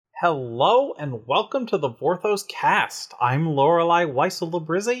Hello and welcome to the Vorthos Cast. I'm Lorelei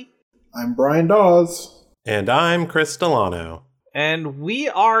Weissel-Labrizzi. I'm Brian Dawes. And I'm Chris Delano. And we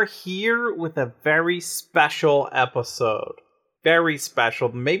are here with a very special episode. Very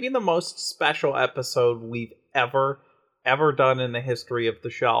special. Maybe the most special episode we've ever done in the history of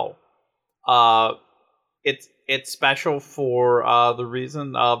the show. It's special for the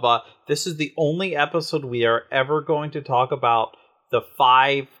reason of this is the only episode we are ever going to talk about the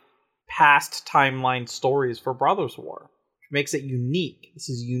 5 past timeline stories for Brothers War, which makes it unique. This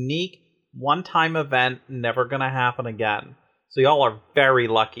is unique, one-time event, never gonna happen again. So y'all are very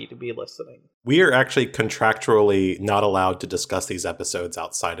lucky to be listening. We are actually contractually not allowed to discuss these episodes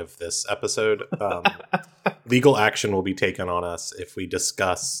outside of this episode. Legal action will be taken on us if we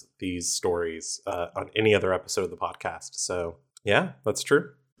discuss these stories on any other episode of the podcast. So, yeah, that's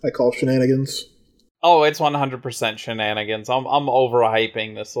true. I call shenanigans. Oh, it's 100% shenanigans. I'm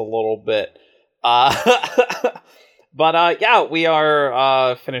overhyping this a little bit. But yeah, we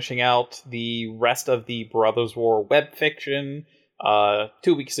are finishing out the rest of the Brothers War web fiction.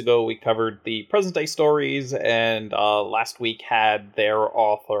 2 weeks ago, we covered the present day stories, and last week had their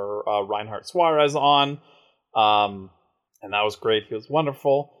author, Reinhard Suarez, on. And that was great. He was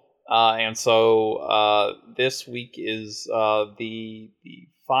wonderful. And so this week is the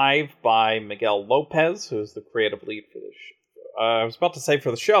 5 by Miguel Lopez, who is the creative lead for the show. I was about to say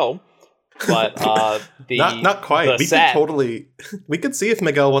for the show, but not quite. We could see if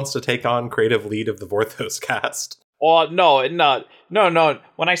Miguel wants to take on creative lead of the Vorthos cast. Oh no.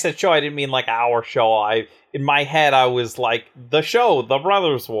 When I said show, I didn't mean like our show. In my head, I was like the show, the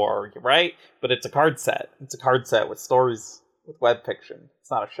Brothers War, right? But it's a card set. It's a card set with stories with web fiction.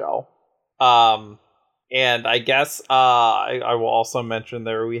 It's not a show. And I guess I will also mention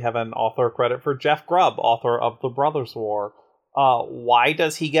there we have an author credit for Jeff Grubb, author of The Brothers War. Why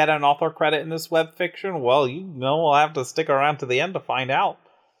does he get an author credit in this web fiction? Well, we'll have to stick around to the end to find out.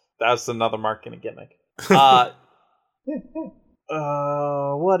 That's another marketing gimmick.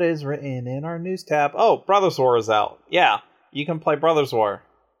 What is written in our news tab? Oh, Brothers War is out. Yeah, you can play Brothers War.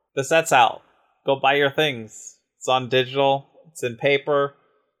 The set's out. Go buy your things. It's on digital. It's in paper.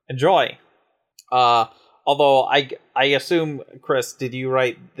 Enjoy. Although I assume, Chris, did you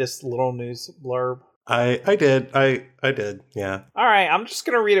write this little news blurb? I did. I did. Yeah. All right. I'm just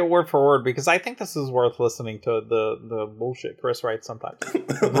gonna read it word for word because I think this is worth listening to the bullshit Chris writes sometimes.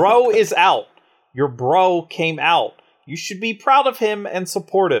 Bro is out. Your bro came out. You should be proud of him and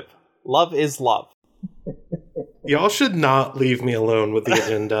supportive. Love is love. Y'all should not leave me alone with the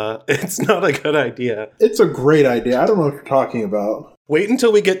agenda. It's not a good idea. It's a great idea. I don't know what you're talking about. Wait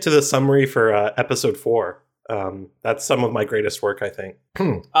until we get to the summary for episode 4. That's some of my greatest work, I think.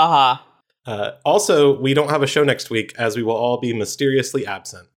 Also, we don't have a show next week as we will all be mysteriously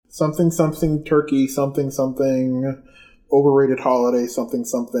absent. Something turkey, something overrated holiday, something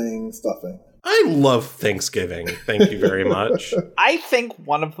stuffing. I love Thanksgiving. Thank you very much. I think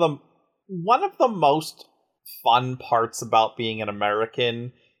one of the most fun parts about being an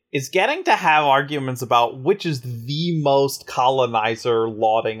American is getting to have arguments about which is the most colonizer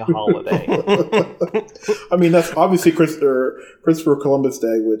lauding holiday. I mean, that's obviously Christopher Columbus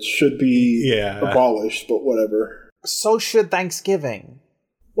Day, which should be abolished, but whatever. So should Thanksgiving.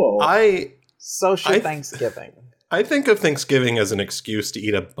 Well, Thanksgiving. I think of Thanksgiving as an excuse to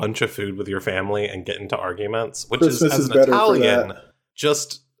eat a bunch of food with your family and get into arguments, which Christmas is, as an Italian,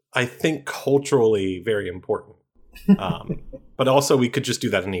 just, I think, culturally very important. But also, we could just do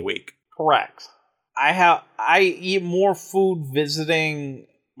that any week. Correct. I eat more food visiting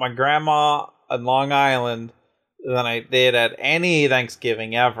my grandma on Long Island than I did at any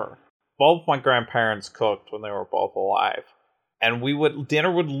Thanksgiving ever. Both my grandparents cooked when they were both alive. And we would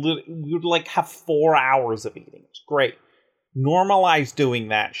like have 4 hours of eating. It's great. Normalize doing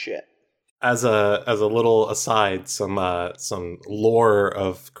that shit. As a little aside, some lore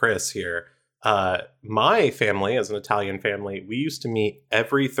of Chris here. My family, as an Italian family, we used to meet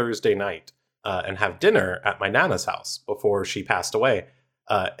every Thursday night and have dinner at my Nana's house before she passed away.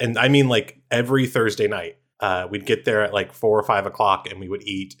 And I mean, like, every Thursday night. We'd get there at like 4 or 5 o'clock and we would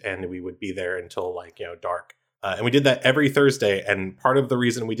eat and we would be there until dark. And we did that every Thursday. And part of the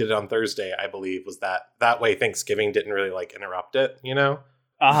reason we did it on Thursday, I believe, was that way Thanksgiving didn't really interrupt it, You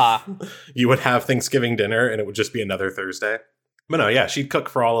would have Thanksgiving dinner and it would just be another Thursday. But no, yeah, she'd cook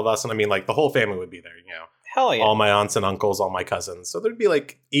for all of us. And I mean, the whole family would be there, Hell yeah. All my aunts and uncles, all my cousins. So there'd be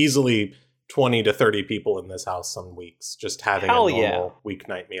easily 20 to 30 people in this house some weeks, just having a normal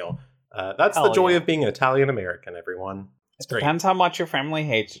weeknight meal. That's the joy of being an Italian American, everyone. It's great. Depends how much your family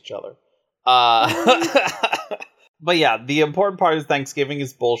hates each other. But yeah, the important part is Thanksgiving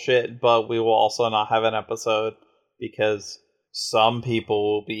is bullshit, but we will also not have an episode because some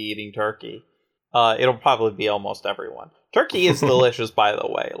people will be eating turkey. It'll probably be almost everyone. Turkey is delicious, by the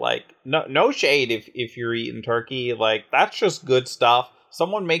way. Like, no shade if you're eating turkey. Like, that's just good stuff.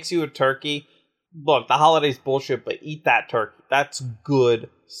 Someone makes you a turkey. Look, the holiday's bullshit, but eat that turkey. That's good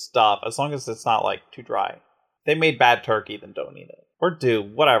stuff, as long as it's not, like, too dry. If they made bad turkey, then don't eat it. Or do.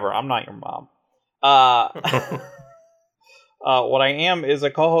 Whatever. I'm not your mom. What I am is a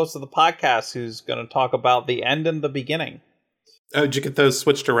co-host of the podcast who's going to talk about the end and the beginning. Oh, did you get those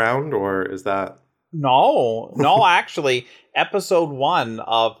switched around, or is that... No, actually, episode 1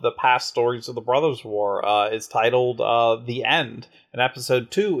 of the past stories of the Brothers' War is titled The End, and episode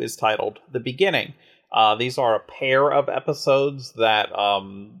 2 is titled The Beginning. These are a pair of episodes that,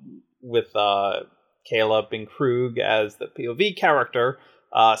 with Caleb and Krug as the POV character,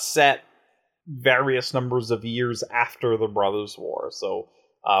 set various numbers of years after the Brothers' War. So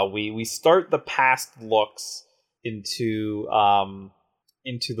we start the past looks into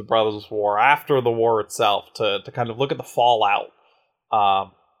the Brothers' War after the war itself to kind of look at the fallout.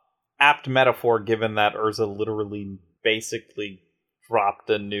 Apt metaphor, given that Urza literally basically dropped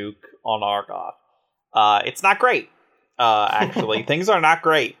a nuke on Argoth. It's not great, actually. Things are not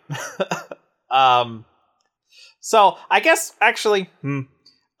great. So I guess actually,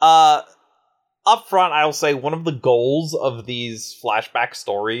 up front, I'll say one of the goals of these flashback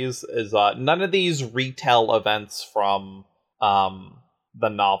stories is none of these retell events from the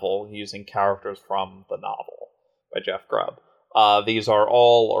novel using characters from the novel by Jeff Grubb. These are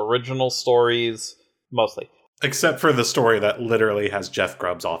all original stories, mostly. Except for the story that literally has Jeff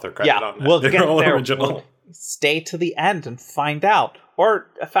Grubb's author credit on it. We'll They're get all there. original. We'll stay to the end and find out. Or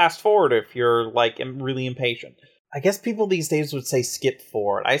fast forward if you're like really impatient. I guess people these days would say skip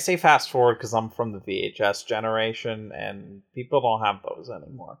forward. I say fast forward because I'm from the VHS generation, and people don't have those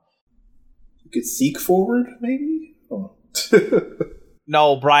anymore. You could seek forward, maybe? Oh.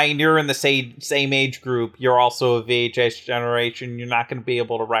 No, Brian, you're in the same age group. You're also a VHS generation. You're not going to be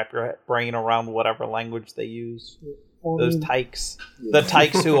able to wrap your brain around whatever language they use. Those tykes. Yeah. The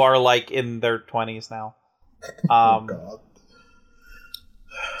tykes who are, like, in their 20s now. Oh, God.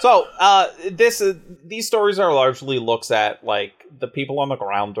 So, these stories are largely looks at, like, the people on the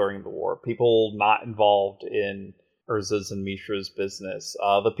ground during the war. People not involved in Urza's and Mishra's business.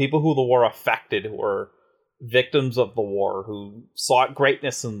 The people who the war affected, who were victims of the war, who sought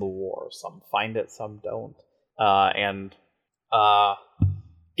greatness in the war. Some find it, some don't.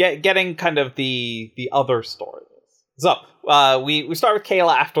 Getting kind of the other stories. So, we start with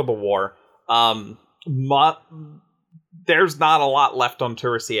Kayla after the war. There's not a lot left on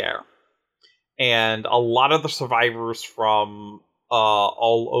Terracier. And a lot of the survivors from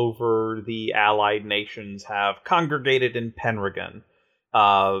all over the Allied nations have congregated in Penregan,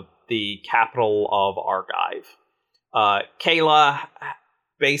 the capital of Argive. Kayla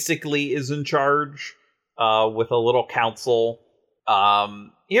basically is in charge with a little council.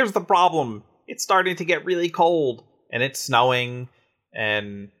 Here's the problem. It's starting to get really cold, and it's snowing,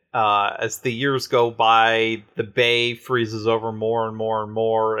 and as the years go by, the bay freezes over more and more and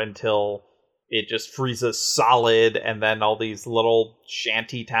more until it just freezes solid, and then all these little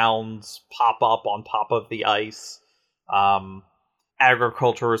shanty towns pop up on top of the ice.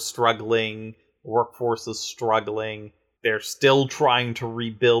 Agriculture is struggling, workforce is struggling. They're still trying to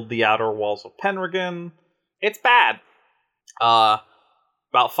rebuild the outer walls of Penregan. It's bad.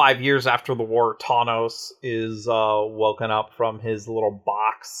 About 5 years after the war, Tawnos is woken up from his little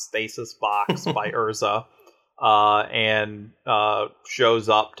stasis box by Urza, and shows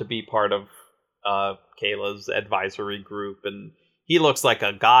up to be part of Kayla's advisory group. And he looks like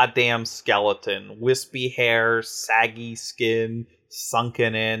a goddamn skeleton. Wispy hair, saggy skin,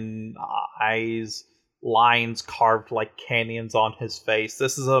 sunken in eyes, lines carved like canyons on his face.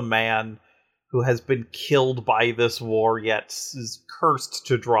 This is a man who has been killed by this war, yet is cursed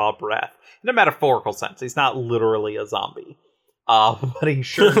to draw breath. In a metaphorical sense. He's not literally a zombie. But he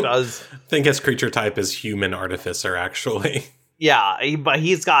sure does. I think his creature type is human artificer, actually. Yeah, but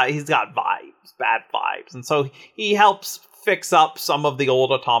he's got vibes, bad vibes. And so he helps fix up some of the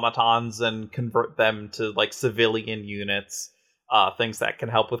old automatons and convert them to, like, civilian units. Things that can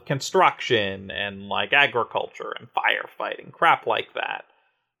help with construction and, like, agriculture and firefighting, crap like that.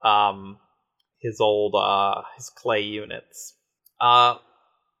 His clay units.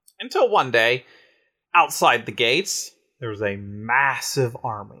 Until one day, outside the gates, there's a massive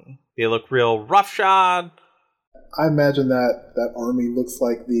army. They look real roughshod. I imagine that army looks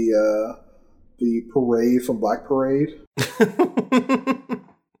like the parade from Black Parade.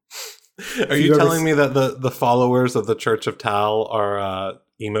 Are you telling me that the followers of the Church of Tal are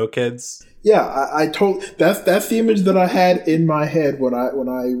emo kids? Yeah, I told that's the image that I had in my head when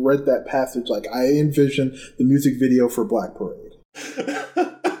I read that passage. Like, I envisioned the music video for Black Parade.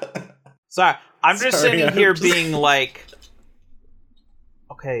 Sorry, I'm just sitting here being like,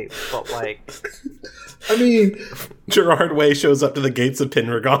 okay, but like, I mean, Gerard Way shows up to the gates of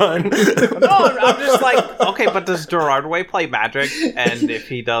Pendragon. No, I'm just like, okay, but does Gerard Way play Magic? And if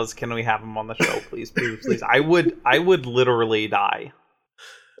he does, can we have him on the show, please, please, please? I would literally die.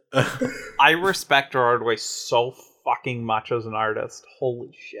 I respect Gerard Way so fucking much as an artist.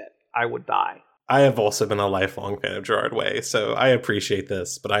 Holy shit, I would die. I have also been a lifelong fan of Gerard Way, so I appreciate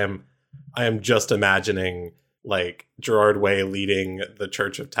this, but I am just imagining like Gerard Way leading the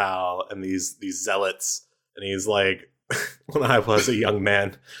Church of Tal and these zealots, and he's like, when I was a young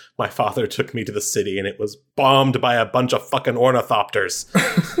man, my father took me to the city and it was bombed by a bunch of fucking ornithopters.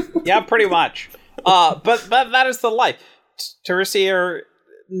 Yeah, pretty much. But that is the life. Terracier,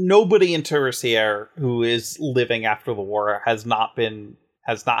 nobody in Terracier who is living after the war has not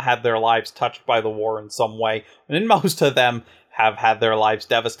had their lives touched by the war in some way, and most of them have had their lives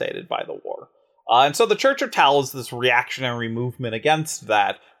devastated by the war. And so the Church of Tal is this reactionary movement against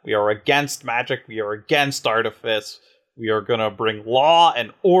that. We are against magic. We are against artifice. We are going to bring law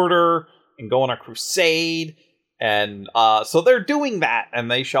and order and go on a crusade. And so they're doing that. And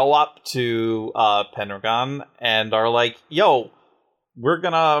they show up to Pendragon and are like, yo, we're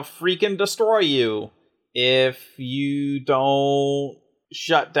going to freaking destroy you if you don't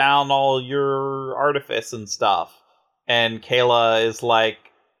shut down all your artifice and stuff. And Kayla is like,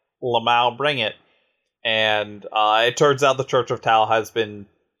 Lamau, bring it. And it turns out the Church of Tal has been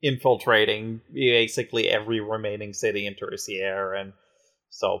infiltrating basically every remaining city in Terracier, and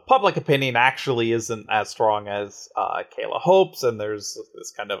so public opinion actually isn't as strong as Kayla hopes, and there's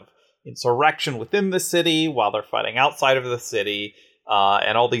this kind of insurrection within the city while they're fighting outside of the city,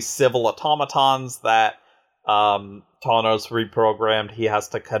 and all these civil automatons that Tawnos reprogrammed, he has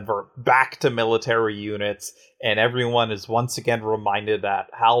to convert back to military units, and everyone is once again reminded that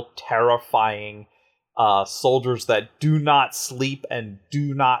how terrifying soldiers that do not sleep and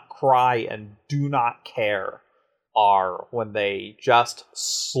do not cry and do not care are when they just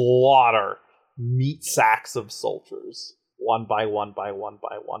slaughter meat sacks of soldiers one by one by one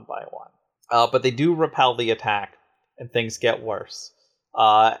by one by one. But they do repel the attack, and things get worse.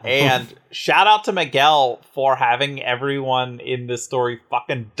 And shout out to Miguel for having everyone in this story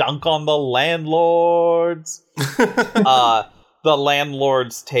fucking dunk on the landlords. The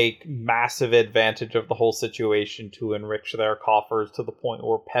landlords take massive advantage of the whole situation to enrich their coffers to the point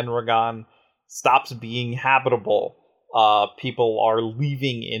where Pendragon stops being habitable. People are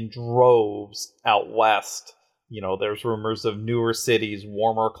leaving in droves out west. You know, there's rumors of newer cities,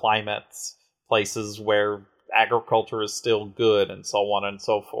 warmer climates, places where agriculture is still good, and so on and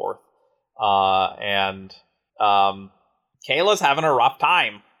so forth. And Kayla's having a rough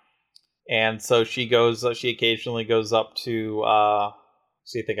time. And so she occasionally goes up to,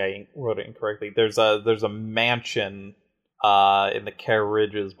 see, I think I wrote it incorrectly. There's a mansion in the Kerr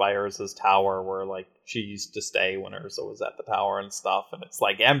Ridges by Urza's tower where, like, she used to stay when Urza was at the tower and stuff. And it's,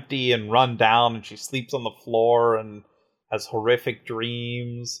 like, empty and run down, and she sleeps on the floor and has horrific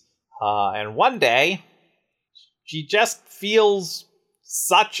dreams. And one day, she just feels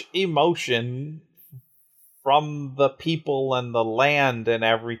such emotion from the people and the land and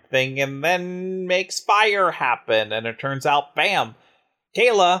everything, and then makes fire happen, and it turns out, bam,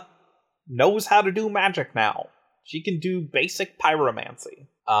 Kayla knows how to do magic now. She can do basic pyromancy.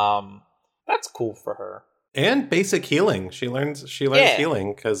 That's cool for her. And basic healing. She learns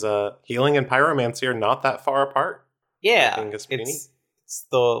healing, because healing and pyromancy are not that far apart. Yeah, it's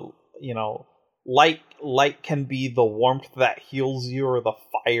the, you know, light can be the warmth that heals you, or the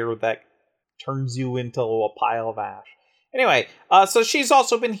fire that turns you into a pile of ash. Anyway, so she's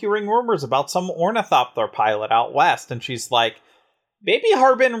also been hearing rumors about some ornithopter pilot out west, and she's like, maybe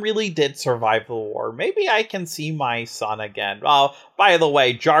Harbin really did survive the war. Maybe I can see my son again. By the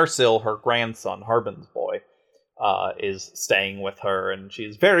way, Jarsil, her grandson, Harbin's boy, is staying with her, and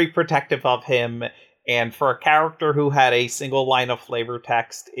she's very protective of him. And for a character who had a single line of flavor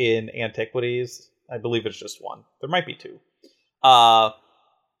text in Antiquities, I believe it's just one. There might be two.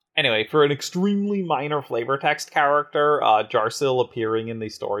 Anyway, for an extremely minor flavor text character, Jarsil appearing in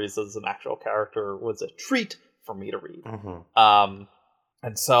these stories as an actual character was a treat for me to read. Mm-hmm.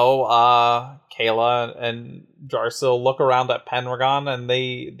 And so Kayla and Jarsil look around at Pendragon, and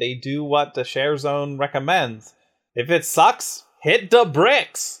they do what the Share Zone recommends. If it sucks, hit the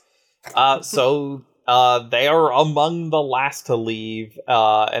bricks! So they are among the last to leave,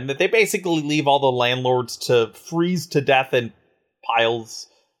 and that they basically leave all the landlords to freeze to death in piles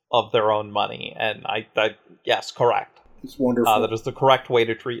of their own money. And yes, correct. It's wonderful. That is the correct way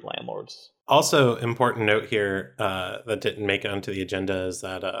to treat landlords. Also, important note here that didn't make it onto the agenda is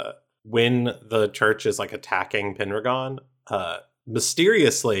that when the church is like attacking Pendragon,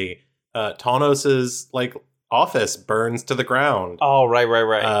 mysteriously, Tawnos's like office burns to the ground. Oh,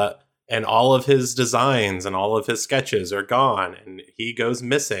 right. And all of his designs and all of his sketches are gone, and he goes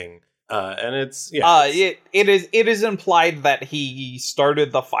missing. And it is implied that he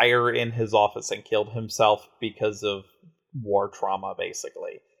started the fire in his office and killed himself because of war trauma,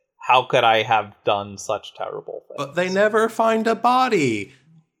 basically. How could I have done such terrible things? But they never find a body.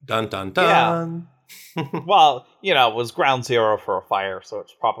 Dun dun dun. Yeah. Well, it was ground zero for a fire, so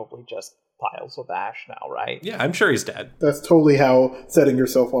it's probably just piles of ash now, right? Yeah, I'm sure he's dead. That's totally how setting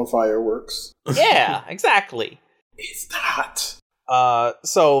yourself on fire works. Yeah, exactly. It's not.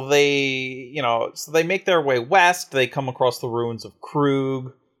 So they make their way west. They come across the ruins of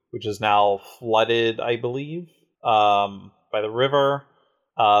Krug, which is now flooded, I believe, by the river.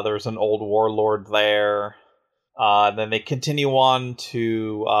 There's an old warlord there. Then they continue on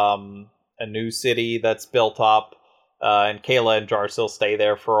to a new city that's built up. And Kayla and Jarsil stay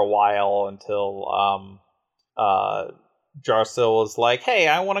there for a while until Jarsil is like, hey,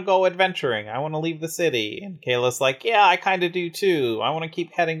 I want to go adventuring. I want to leave the city. And Kayla's like, yeah, I kind of do too. I want to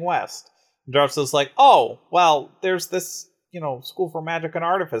keep heading west. And Jarsil's like, oh, well, there's this, School for Magic and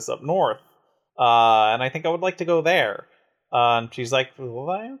Artifice up north. And I think I would like to go there. And she's like,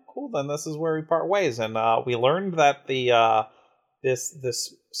 well, cool, then this is where we part ways. And we learned that the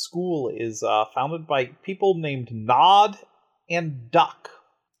this school is founded by people named Nod and Duck.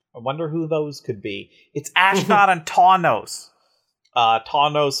 I wonder who those could be. It's Ashnod and Tawnos.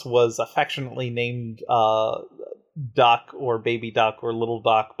 Tawnos was affectionately named Duck or Baby Duck or Little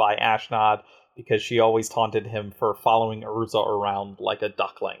Duck by Ashnod because she always taunted him for following Urza around like a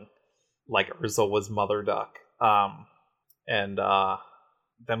duckling. Like Urza was Mother Duck. And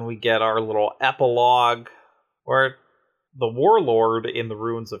then we get our little epilogue where the warlord in the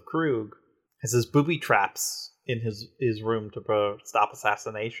ruins of Krug has his booby traps in his room to stop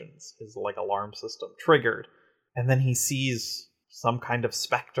assassinations. His alarm system triggered. And then he sees some kind of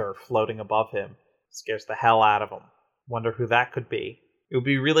specter floating above him. Scares the hell out of him. Wonder who that could be. It would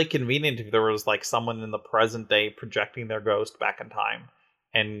be really convenient if there was someone in the present day projecting their ghost back in time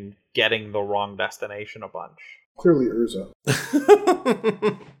and getting the wrong destination a bunch. Clearly Urza.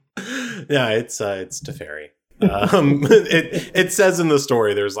 Yeah, it's Teferi. It says in the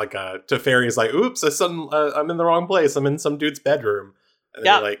story there's Teferi's like, oops, I'm in the wrong place. I'm in some dude's bedroom. And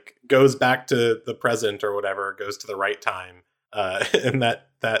then he goes back to the present or whatever, goes to the right time. And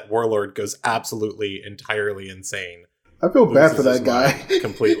that warlord goes absolutely entirely insane. I feel bad for that guy.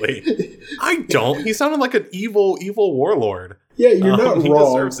 Completely. I don't. He sounded like an evil warlord. Yeah, you're not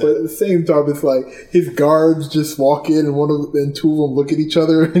wrong, but at the same time, it's like his guards just walk in and two of them look at each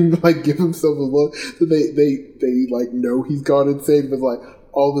other and give himself a look. So they know he's gone insane, but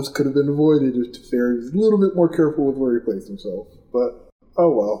all this could have been avoided if Teferi was a little bit more careful with where he placed himself. But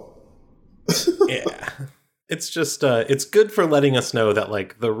oh well. Yeah. It's just, it's good for letting us know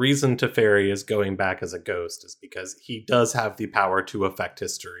that, the reason Teferi is going back as a ghost is because he does have the power to affect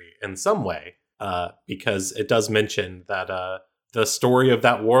history in some way. Because it does mention that the story of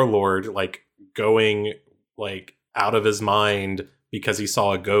that warlord, going, out of his mind because he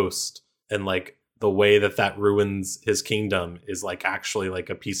saw a ghost, and, the way that ruins his kingdom is, actually,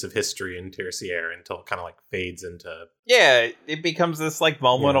 a piece of history in Tertiaire until it kind of, fades into... Yeah, it becomes this,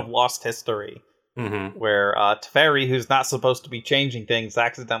 moment of lost history. Mm-hmm. Where Teferi, who's not supposed to be changing things,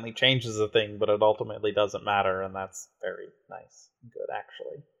 accidentally changes a thing, but it ultimately doesn't matter, and that's very nice and good,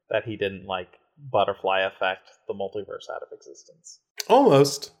 actually. That he didn't, butterfly effect the multiverse out of existence.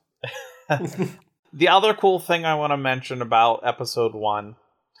 Almost. The other cool thing I want to mention about episode 1,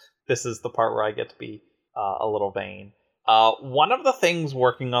 this is the part where I get to be a little vain. One of the things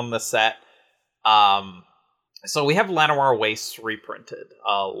working on the set, so we have Llanowar Wastes reprinted.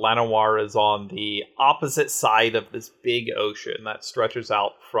 Llanowar is on the opposite side of this big ocean that stretches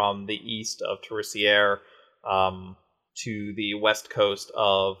out from the east of Tertiaire to the west coast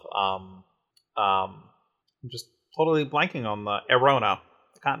of I'm just totally blanking on the Arona,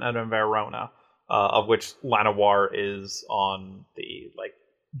 the continent of Arona, of which Llanowar is on the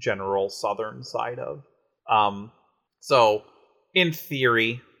general southern side of. So in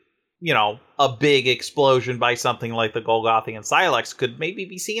theory, a big explosion by something like the Golgothian Silex could maybe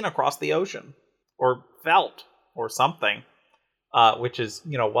be seen across the ocean, or felt, or something. which is,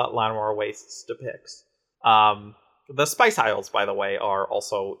 what Llanowar Wastes depicts. The Spice Isles, by the way, are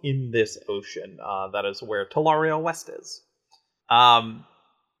also in this ocean. That is where Tolaria West is. And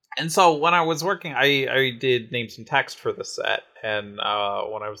so when I was working, I did name some text for the set. And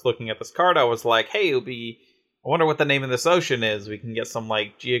when I was looking at this card, I was like, hey, I wonder what the name of this ocean is. We can get some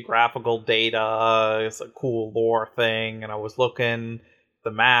geographical data. It's a cool lore thing. And I was looking at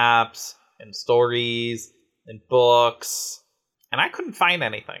the maps and stories and books, and I couldn't find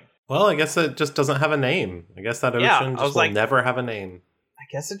anything. Well, I guess it just doesn't have a name. I guess that ocean just will never have a name. I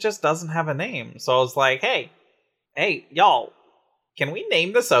guess it just doesn't have a name. So I was like, hey, y'all, can we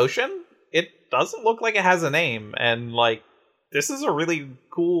name this ocean? It doesn't look like it has a name. And, this is a really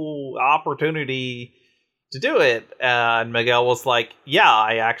cool opportunity to do it. And Miguel was like, yeah,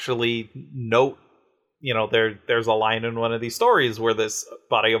 I actually note, there's a line in one of these stories where this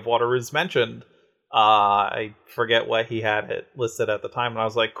body of water is mentioned. I forget what he had it listed at the time, and I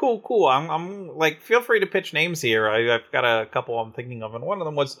was like, cool. I'm feel free to pitch names here. I've got a couple I'm thinking of, and one of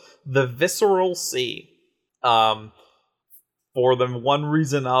them was the Visceral Sea. For the one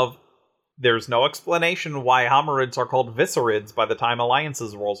reason of there's no explanation why Homerids are called Viscerids by the time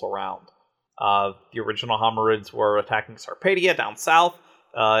Alliances rolls around. The original Homerids were attacking Sarpedia down south.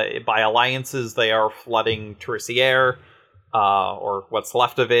 By Alliances, they are flooding Tertiaire, or what's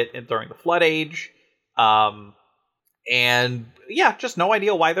left of it during the Flood Age. And yeah, just no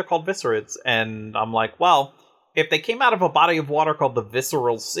idea why they're called Viscerids. And I'm like, well, if they came out of a body of water called the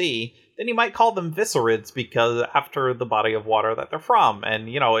Visceral Sea, then you might call them Viscerids because after the body of water that they're from. And,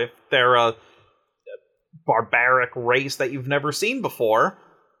 if they're a barbaric race that you've never seen before,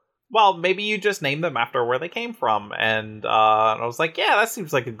 well, maybe you just name them after where they came from. And I was like, yeah, that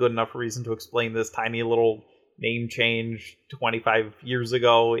seems like a good enough reason to explain this tiny little name change 25 years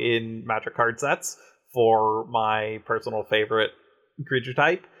ago in Magic card sets for my personal favorite creature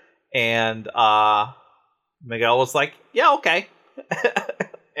type. And Miguel was like, yeah, okay.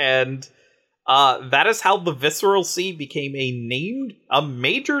 And that is how the Visceral Sea became a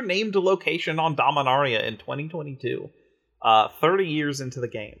major named location on Dominaria in 2022, 30 years into the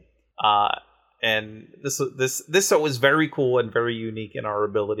game. And this was very cool and very unique in our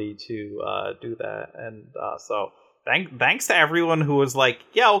ability to do that. And so thanks to everyone who was like,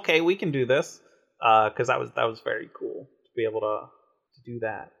 yeah, okay, we can do this. Because that was very cool to be able to do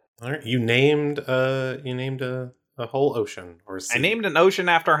that. All right, you named a whole ocean or sea. I named an ocean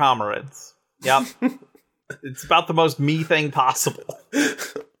after Homerids. Yep. It's about the most me thing possible.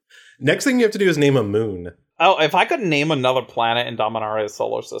 Next thing you have to do is name a moon. Oh, if I could name another planet in Dominaria's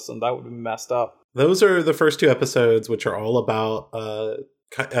solar system, that would be messed up. Those are the first two episodes, which are all about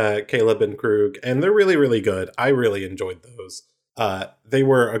Caleb and Krug, and they're really, really good. I really enjoyed those. They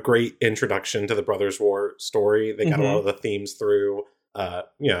were a great introduction to the Brothers' War story. They got a lot of the themes through.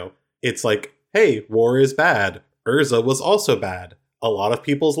 It's like, hey, war is bad. Urza was also bad. A lot of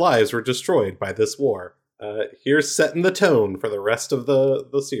people's lives were destroyed by this war. Here's setting the tone for the rest of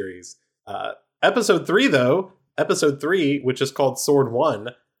the series. Episode 3, which is called Sword 1,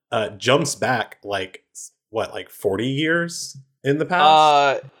 jumps back 40 years in the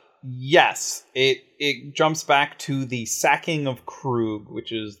past? Yes. It jumps back to the sacking of Krug,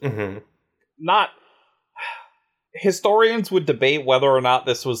 which is not... Historians would debate whether or not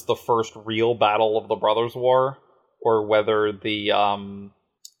this was the first real battle of the Brothers' War, or whether the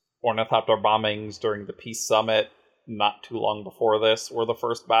Ornithopter bombings during the Peace Summit not too long before this were the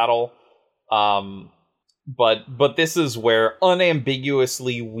first battle. But this is where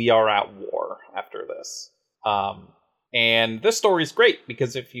unambiguously we are at war after this. And this story is great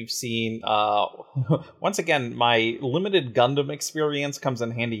because if you've seen, once again, my limited Gundam experience comes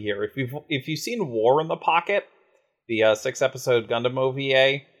in handy here. If you've seen War in the Pocket, the 6-episode Gundam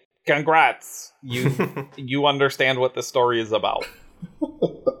OVA, congrats, you understand what the story is about.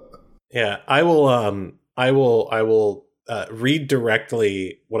 Yeah, I will read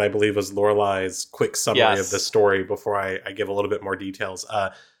directly what I believe was Lorelai's quick summary of the story before I give a little bit more details.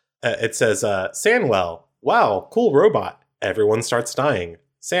 It says, Sandwell, wow, cool robot. Everyone starts dying.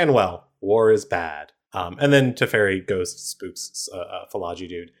 Sandwell, war is bad. And then Teferi Ghost spooks Falaji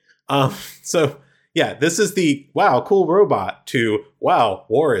dude. So, yeah, this is the, wow, cool robot to, wow,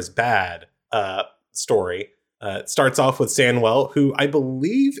 war is bad story. It starts off with Sandwell, who I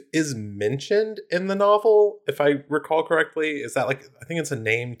believe is mentioned in the novel, if I recall correctly. Is that I think it's a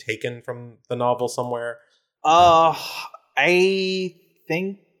name taken from the novel somewhere? I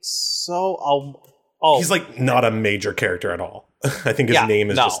think so. He's not a major character at all. I think his name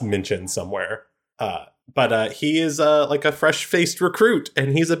is just mentioned somewhere. But he is a fresh-faced recruit,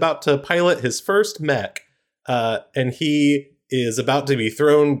 and he's about to pilot his first mech. And he is about to be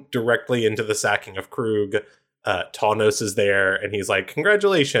thrown directly into the sacking of Krug. Tawnos is there, and he's like,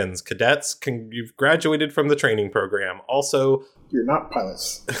 congratulations, cadets. You've graduated from the training program. Also, you're not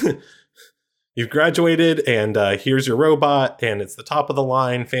pilots. You've graduated, and here's your robot, and it's the top of the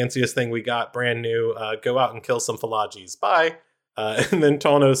line, fanciest thing we got, brand new. Go out and kill some Philogis. Bye. And then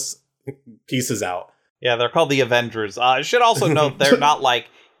Tawnos pieces out. Yeah, they're called the Avengers. I should also note they're not like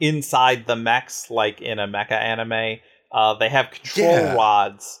inside the mechs like in a mecha anime. They have control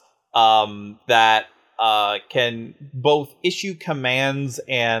rods that can both issue commands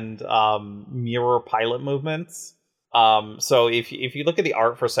and mirror pilot movements. So if you look at the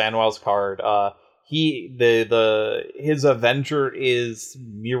art for Sanwell's card, his Avenger is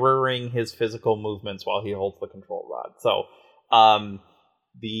mirroring his physical movements while he holds the control rod. So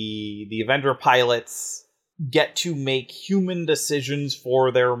the Avenger pilots get to make human decisions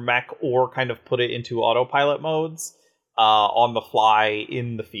for their mech or kind of put it into autopilot modes on the fly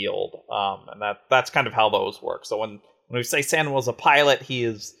in the field. And that's kind of how those work. So when we say Sanwell's a pilot, he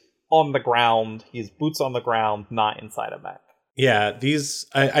is on the ground. He has boots on the ground, not inside a mech. Yeah,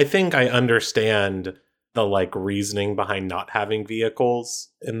 I think I understand the like reasoning behind not having vehicles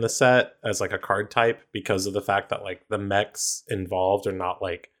in the set as like a card type, because of the fact that like the mechs involved are not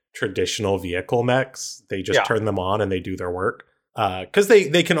like traditional vehicle mechs. They just turn them on and they do their work. Because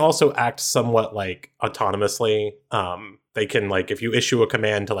they can also act somewhat like autonomously. They can, like, if you issue a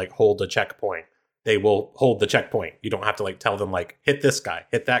command to like hold a checkpoint, they will hold the checkpoint. You don't have to like tell them like hit this guy,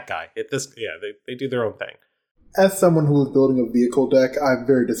 hit that guy, hit this. Yeah, they do their own thing. As someone who is building a vehicle deck, I'm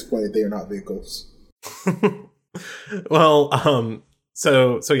very disappointed they are not vehicles. Well,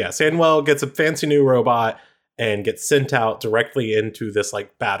 so yeah, Sanwell gets a fancy new robot and gets sent out directly into this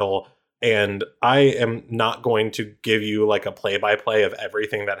like battle. And I am not going to give you like a play-by-play of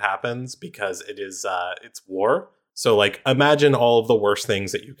everything that happens, because it's war. So like imagine all of the worst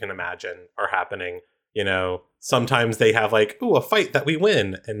things that you can imagine are happening. You know, sometimes they have like, ooh, a fight that we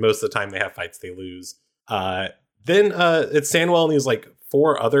win. And most of the time they have fights they lose. Then it's Sanwell and these like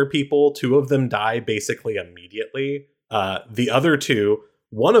 4 other people. 2 of them die basically immediately. The other 2,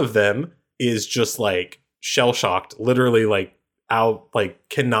 one of them is just like shell-shocked, literally like out, like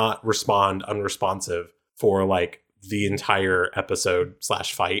cannot respond, unresponsive for like the entire episode /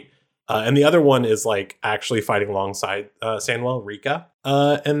 fight. And the other one is like actually fighting alongside Sanwell, Rika.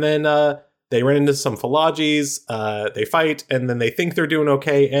 And then they run into some Philogis, they fight, and then they think they're doing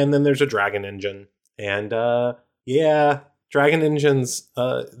okay, and then there's a dragon engine. And dragon engines,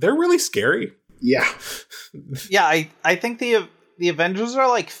 they're really scary. Yeah. Yeah, I think the Avengers are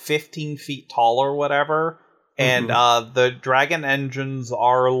like 15 feet tall or whatever, and the dragon engines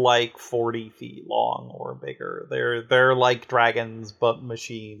are like 40 feet long or bigger. They're like dragons, but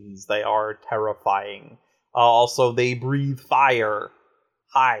machines. They are terrifying. Also, they breathe fire.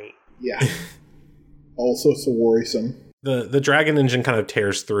 Hi. Yeah. Also so worrisome. The dragon engine kind of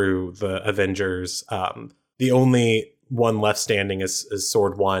tears through the Avengers. The only one left standing is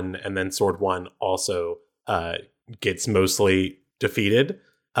Sword One, and then Sword One also gets mostly defeated.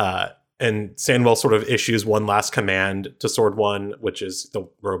 And Sanwell sort of issues one last command to Sword One, which is the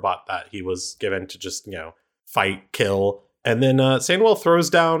robot that he was given to just, fight, kill. And then Sanwell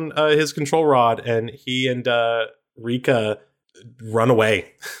throws down his control rod, and he and Rika run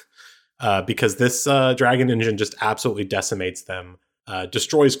away. Because this dragon engine just absolutely decimates them,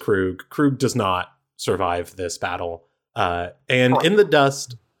 destroys Krug. Krug does not survive this battle. And in the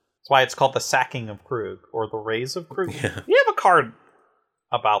dust... That's why it's called the Sacking of Krug, or the Raise of Krug. Yeah. You have a card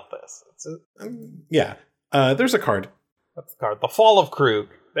about this. There's a card. What's the card? The Fall of Krug.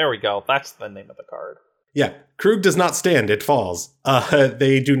 There we go. That's the name of the card. Yeah, Krug does not stand, it falls.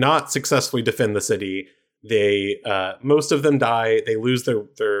 They do not successfully defend the city. They most of them die. They lose their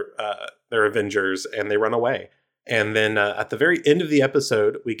Avengers, and they run away. And then at the very end of the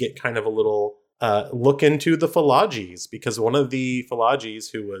episode, we get kind of a little look into the Philogis, because one of the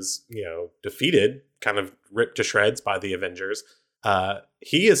Philogis who was defeated, kind of ripped to shreds by the Avengers,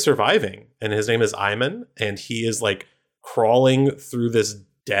 he is surviving, and his name is Iman, and he is like crawling through this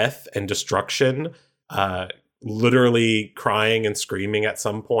death and destruction, literally crying and screaming at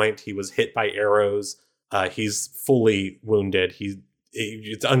some point. He was hit by arrows. He's fully wounded.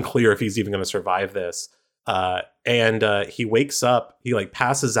 It's unclear if he's even going to survive this. And he wakes up, he like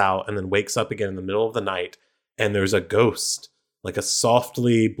passes out and then wakes up again in the middle of the night. And there's a ghost, like a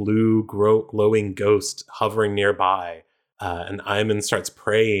softly blue glowing ghost hovering nearby. And Iman starts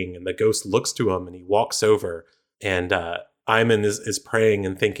praying, and the ghost looks to him, and he walks over, and Iman is praying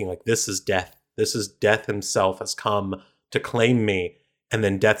and thinking like, this is death. This is death himself has come to claim me. And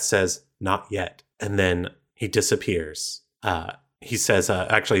then death says, not yet. And then he disappears. He says,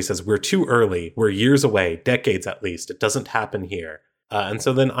 we're too early. We're years away, decades at least. It doesn't happen here. And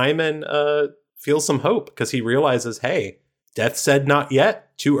so then Ayman feels some hope because he realizes, hey, Death said not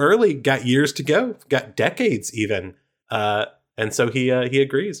yet. Too early. Got years to go. Got decades even. And so he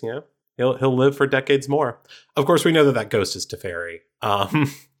agrees. He'll live for decades more. Of course, we know that ghost is Teferi.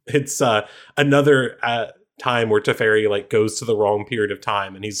 It's another time where Teferi goes to the wrong period of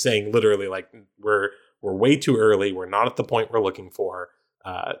time, and he's saying literally we're way too early. We're not at the point we're looking for.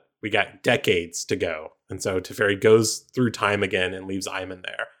 We got decades to go, and so Teferi goes through time again and leaves Ayman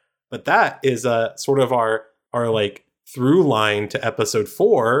there. But that is sort of our through line to episode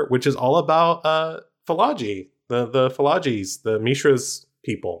 4, which is all about Falaji, the Falajis, the Mishra's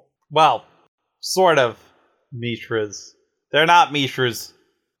people. Well, sort of Mishra's. They're not Mishra's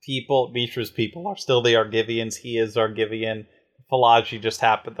people. Mishra's people are still the Argivians. He is Argivian. Falaji just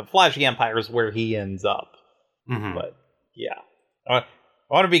happened. The Falaji Empire is where he ends up. Mm-hmm. But yeah, I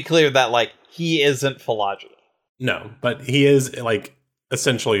want to be clear that he isn't Falaji. No, but he is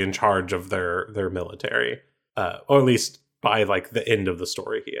essentially in charge of their military, or at least by the end of the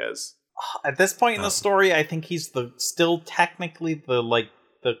story, he is. At this point in the story, I think he's still technically the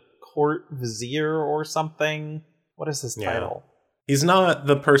court vizier or something. What is his title? He's not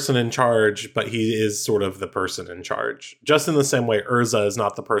the person in charge, but he is sort of the person in charge. Just in the same way Urza is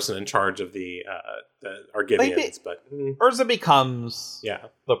not the person in charge of the Argivians. But Urza becomes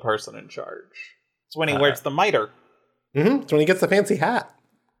the person in charge. It's when he wears the mitre. Mm-hmm. It's when he gets the fancy hat.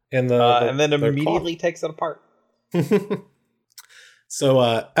 And then immediately takes it apart. So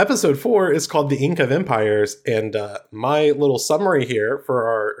episode 4 is called The Ink of Empires, and my little summary here for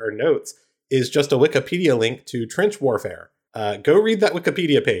our notes is just a Wikipedia link to trench warfare. Go read that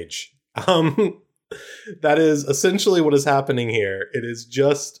Wikipedia page. That is essentially what is happening here. It is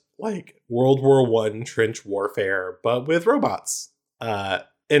just World War I trench warfare, but with robots.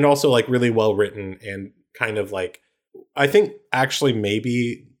 And also really well written and kind of I think actually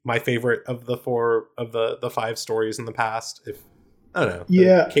maybe my favorite of the 4 of the 5 stories in the past. If I don't know.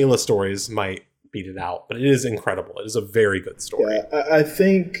 Yeah. The Kayla stories might beat it out, but it is incredible. It is a very good story. Yeah, I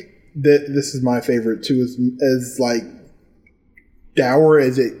think that this is my favorite too, as dour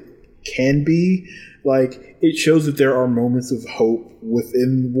as it can be. It shows that there are moments of hope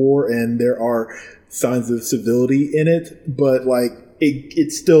within war and there are signs of civility in it, but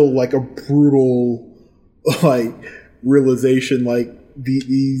it's still a brutal realization.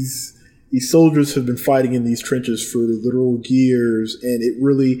 These soldiers have been fighting in these trenches for literal years, and it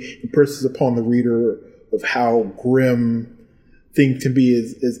really impresses upon the reader of how grim things can be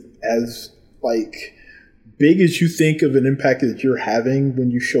as big as you think of an impact that you're having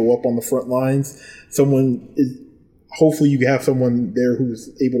when you show up on the front lines. Hopefully you have someone there who's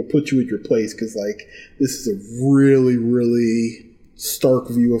able to put you at your place, because this is a really, really stark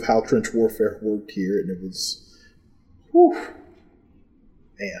view of how trench warfare worked here, and it was,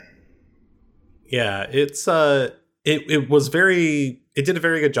 man. Yeah, it's it was it did a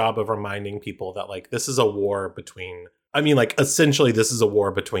very good job of reminding people that this is a war between, essentially this is a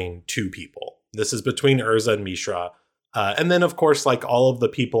war between 2 people. This is between Urza and Mishra. And then of course all of the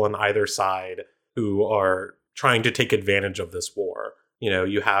people on either side who are trying to take advantage of this war.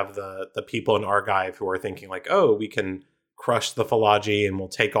 You have the people in Argive who are thinking oh, we can crush the Falaji and we'll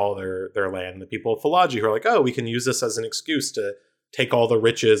take all their land. The people of Falaji who are oh, we can use this as an excuse to take all the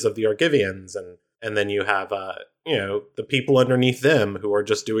riches of the Argivians, and then you have the people underneath them who are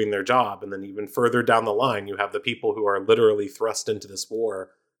just doing their job, and then even further down the line you have the people who are literally thrust into this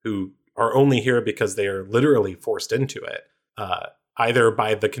war, who are only here because they are literally forced into it, either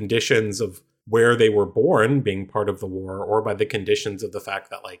by the conditions of where they were born being part of the war, or by the conditions of the fact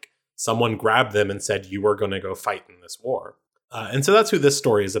that someone grabbed them and said you are going to go fight in this war. And so that's who this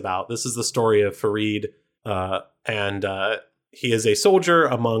story is about. This is the story of Farid, and he is a soldier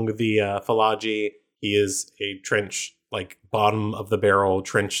among the Falaji. He is a trench, bottom of the barrel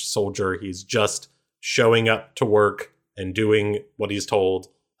trench soldier. He's just showing up to work and doing what he's told.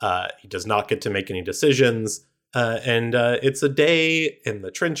 He does not get to make any decisions. And it's a day in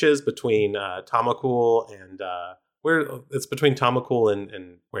the trenches between Tamakul and where it's between Tamakul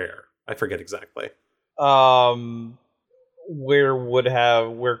and where? I forget exactly. Where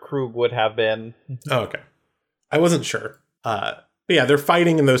Krug would have been. Oh, okay. I wasn't sure. But yeah, they're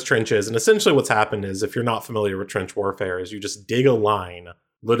fighting in those trenches, and essentially what's happened is, if you're not familiar with trench warfare, is you just dig a line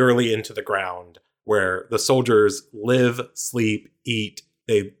literally into the ground where the soldiers live, sleep, eat.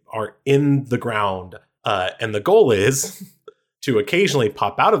 They are in the ground, and the goal is to occasionally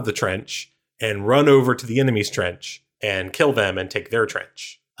pop out of the trench and run over to the enemy's trench and kill them and take their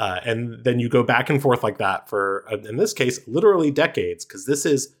trench. And then you go back and forth like that for, in this case, literally decades, because this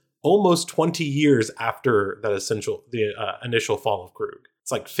is almost 20 years after the initial fall of Kroog.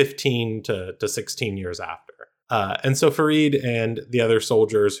 It's like 15 to 16 years after. And so Farid and the other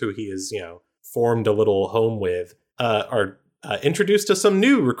soldiers who he has, formed a little home with are introduced to some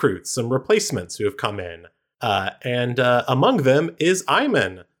new recruits, some replacements who have come in. And among them is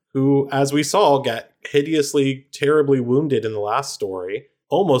Ayman, who, as we saw, got hideously, terribly wounded in the last story,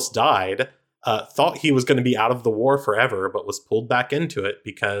 almost died, thought he was going to be out of the war forever, but was pulled back into it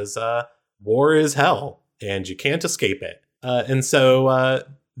because war is hell and you can't escape it. And so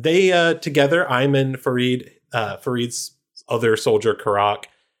they together, Ayman, Farid's other soldier, Karak,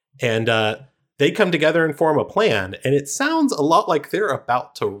 and they come together and form a plan. And it sounds a lot like they're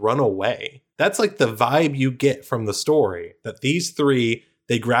about to run away. That's like the vibe you get from the story, that these three,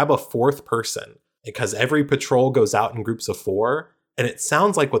 they grab a fourth person because every patrol goes out in groups of 4. And it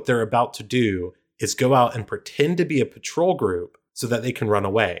sounds like what they're about to do is go out and pretend to be a patrol group so that they can run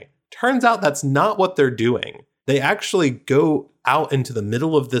away. Turns out that's not what they're doing. They actually go out into the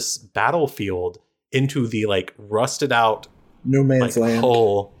middle of this battlefield into the rusted out no man's land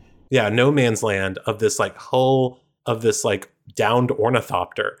hull. Yeah, no man's land of this hull of this downed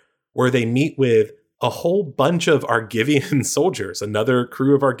ornithopter, where they meet with a whole bunch of Argivian soldiers, another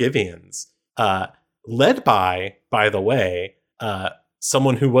crew of Argivians, led by the way,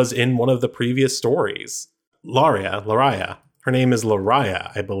 someone who was in one of the previous stories, Laraya. Her name is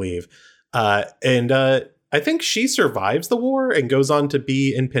Laraya, I believe. And I think she survives the war and goes on to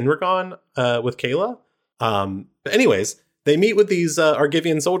be in Pendragon with Kayla. But anyways, they meet with these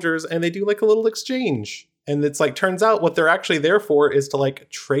Argivian soldiers and they do a little exchange. And it's turns out what they're actually there for is to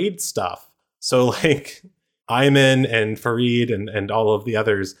trade stuff. So Ayman and Farid and all of the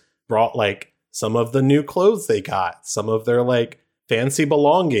others brought some of the new clothes they got, some of their fancy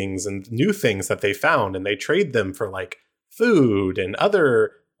belongings and new things that they found, and they trade them for food and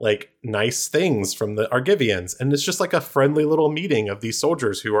other nice things from the Argivians. And it's just a friendly little meeting of these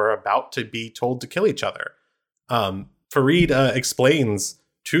soldiers who are about to be told to kill each other. Farid explains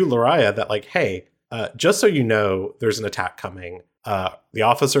to Laraya that hey, just so you know, there's an attack coming. The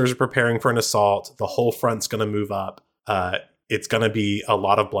officers are preparing for an assault. The whole front's going to move up. It's going to be a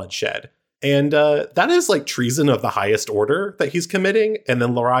lot of bloodshed. And that is treason of the highest order that he's committing. And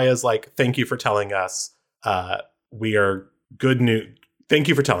then Laraya's thank you for telling us. We are good news. Thank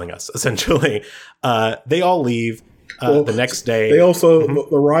you for telling us, essentially. They all leave the next day. They also,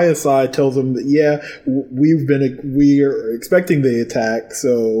 Laraya's side tells them that, we are expecting the attack.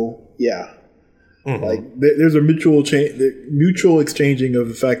 So, yeah. Mm-hmm. There's a mutual exchanging of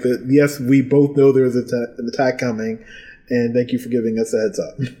the fact that, yes, we both know there's an attack coming. And thank you for giving us a heads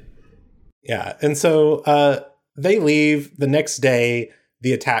up. Yeah, and so they leave. The next day,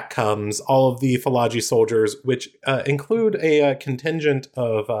 the attack comes. All of the Falaji soldiers, which include a contingent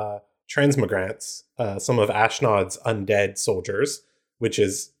of transmigrants, some of Ashnod's undead soldiers, which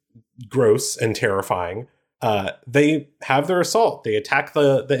is gross and terrifying. They have their assault. They attack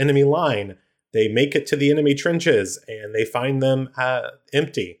the enemy line. They make it to the enemy trenches, and they find them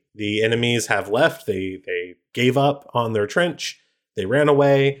empty. The enemies have left. They gave up on their trench. They ran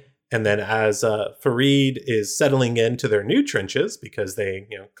away. And then as Farid is settling into their new trenches, because they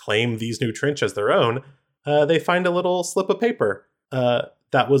claim these new trenches as their own, they find a little slip of paper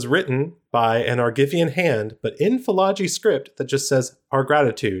that was written by an Argivian hand, but in Falaji script that just says, "Our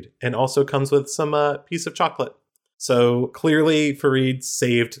gratitude," and also comes with some piece of chocolate. So clearly Farid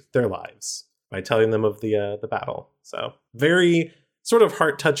saved their lives by telling them of the battle. So very sort of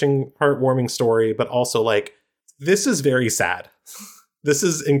heart-touching, heartwarming story, but also this is very sad. This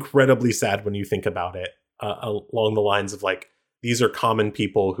is incredibly sad when you think about it, along the lines of these are common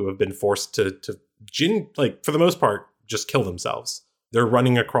people who have been forced to for the most part, just kill themselves. They're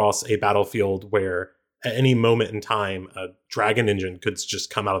running across a battlefield where at any moment in time, a dragon engine could just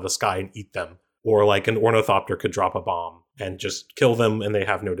come out of the sky and eat them. Or an ornithopter could drop a bomb and just kill them and they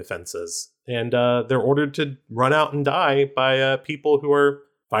have no defenses. And they're ordered to run out and die by people who are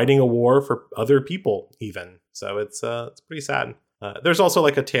fighting a war for other people even. So it's pretty sad. There's also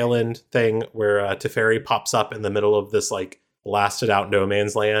a tail end thing where Teferi pops up in the middle of this blasted out no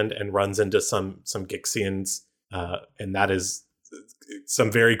man's land and runs into some Gixians, and that is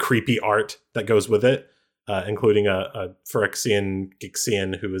some very creepy art that goes with it, including a Phyrexian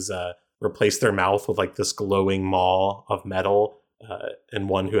Gixian who has replaced their mouth with this glowing maw of metal, and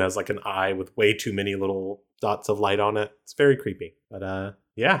one who has an eye with way too many little dots of light on it. It's very creepy, but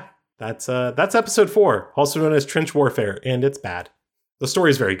yeah. That's episode 4, also known as Trench Warfare, and it's bad. The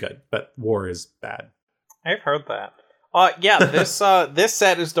story is very good, but war is bad. I've heard that. This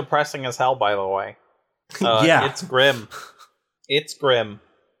set is depressing as hell, by the way. It's grim. It's grim.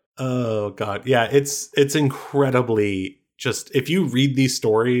 Oh god. Yeah, it's incredibly just, if you read these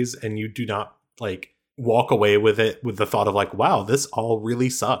stories and you do not like walk away with it with the thought of like, wow, this all really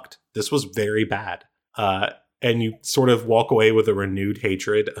sucked. This was very bad. And you sort of walk away with a renewed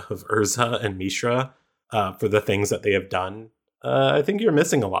hatred of Urza and Mishra for the things that they have done. I think you're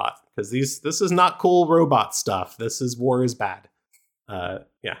missing a lot, because this is not cool robot stuff. This is war is bad. And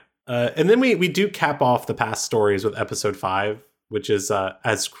then we do cap off the past stories with episode 5, which is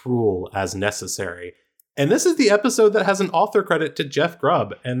As Cruel as Necessary. And this is the episode that has an author credit to Jeff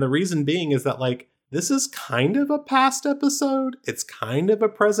Grubb. And the reason being is that, like, this is kind of a past episode. It's kind of a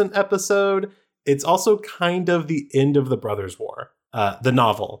present episode. It's also kind of the end of the Brothers' War. The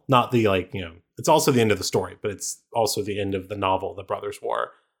novel, not the, like, you know, it's also the end of the story, but it's also the end of the novel, The Brothers'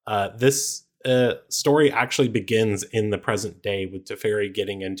 War. This story actually begins in the present day with Teferi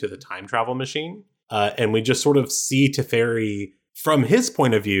getting into the time travel machine. And we just sort of see Teferi from his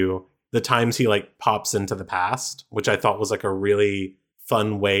point of view, the times he like pops into the past, which I thought was like a really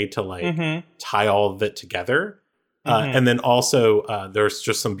fun way to like tie all of it together. And then also there's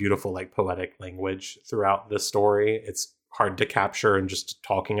just some beautiful like poetic language throughout this story. It's hard to capture in just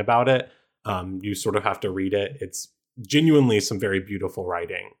talking about it. You sort of have to read it. It's genuinely some very beautiful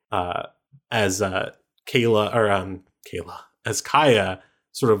writing. As Kaya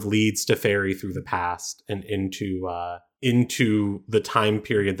sort of leads Teferi through the past and into the time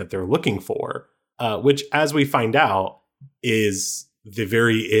period that they're looking for, which, as we find out, is the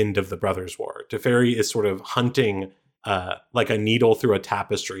very end of the Brothers' War. Teferi is sort of hunting like a needle through a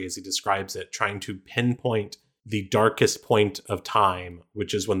tapestry, as he describes it, trying to pinpoint the darkest point of time,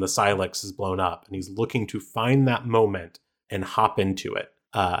 which is when the Silex is blown up, and he's looking to find that moment and hop into it.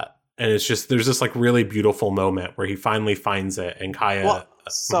 And it's just, there's this like really beautiful moment where he finally finds it, and Kaya.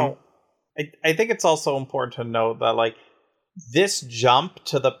 I think it's also important to note that like this jump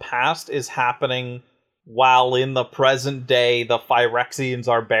to the past is happening while in the present day the Phyrexians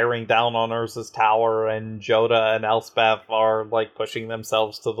are bearing down on Urza's tower, and Joda and Elspeth are like pushing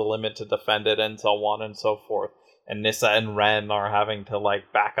themselves to the limit to defend it, and so on and so forth. And Nissa and Ren are having to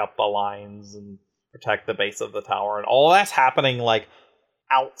like back up the lines and protect the base of the tower, and all that's happening like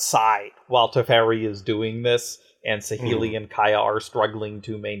outside while Teferi is doing this, and Saheeli and Kaya are struggling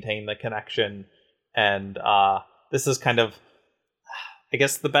to maintain the connection. And this is kind of, I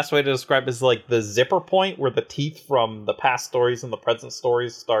guess the best way to describe it is like the zipper point where the teeth from the past stories and the present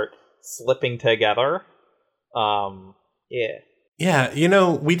stories start slipping together. Yeah, you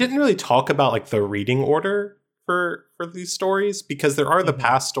know, we didn't really talk about like the reading order for these stories, because there are the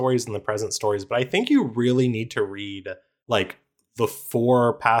past stories and the present stories, but I think you really need to read like the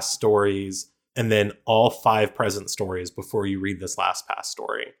 4 past stories and then all 5 present stories before you read this last past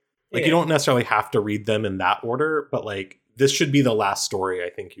story. Like, you don't necessarily have to read them in that order, but like this should be the last story I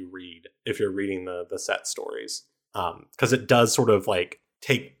think you read if you're reading the set stories. Because it does sort of like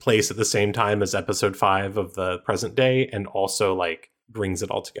take place at the same time as episode 5 of the present day, and also like brings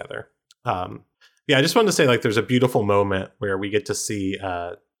it all together. I just wanted to say, like, there's a beautiful moment where we get to see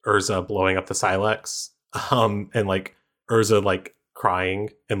Urza blowing up the Silex, and like Urza like crying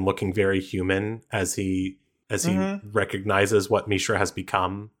and looking very human as he recognizes what Mishra has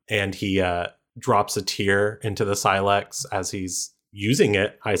become, and he drops a tear into the Silex as he's using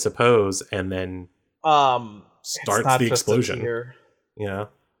it, I suppose, and then starts the explosion. Yeah.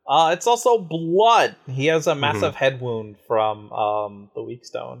 It's also blood. He has a massive head wound from the weak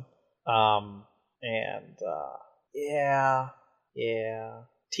stone.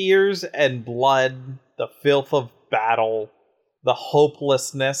 Tears and blood, the filth of battle, the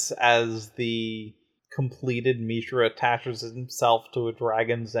hopelessness as the completed Mishra attaches himself to a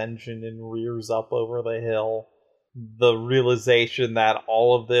dragon's engine and rears up over the hill. The realization that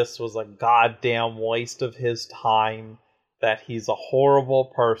all of this was a goddamn waste of his time, that he's a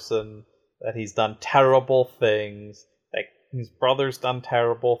horrible person, that he's done terrible things, that his brother's done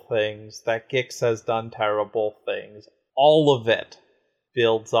terrible things, that Gix has done terrible things. All of it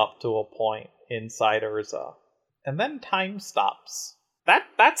builds up to a point inside Urza. And then time stops.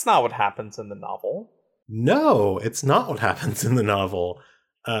 That's not what happens in the novel. No, it's not what happens in the novel.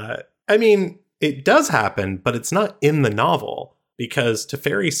 I mean, it does happen, but it's not in the novel, because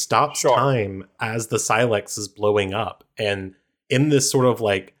Teferi stops time as the Silex is blowing up. And in this sort of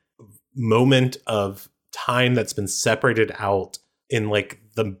like moment of time that's been separated out in like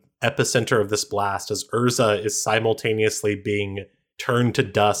the epicenter of this blast, as Urza is simultaneously being turned to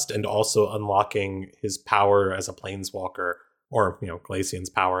dust and also unlocking his power as a planeswalker, or, you know, Glacian's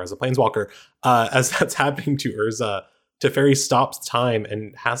power as a planeswalker, as that's happening to Urza, Teferi stops time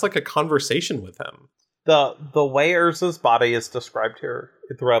and has like a conversation with him. The way Urza's body is described here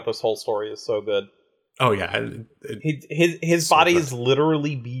throughout this whole story is so good. Oh yeah, his so body is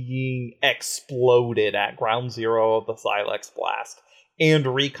literally being exploded at ground zero of the Silex blast and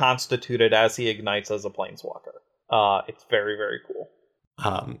reconstituted as he ignites as a planeswalker. It's very, very cool.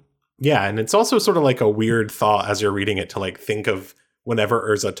 Yeah, and it's also sort of like a weird thought as you're reading it to like think of whenever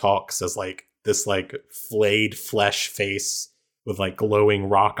Urza talks as like this like flayed flesh face with like glowing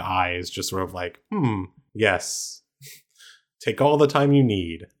rock eyes, just sort of like, yes, take all the time you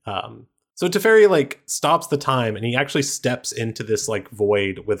need. So Teferi like stops the time and he actually steps into this like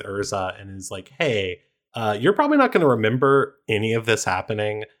void with Urza and is like, hey, you're probably not going to remember any of this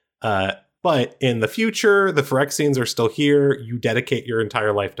happening. But in the future, the Phyrexians are still here. You dedicate your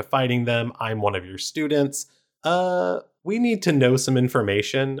entire life to fighting them. I'm one of your students. We need to know some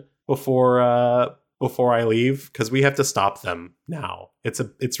information before I leave because we have to stop them now.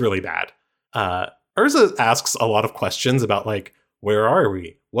 It's really bad. Urza asks a lot of questions about like, where are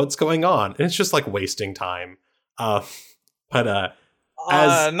we? What's going on? And it's just like wasting time. Not to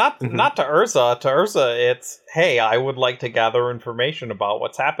Urza. To Urza, it's, hey, I would like to gather information about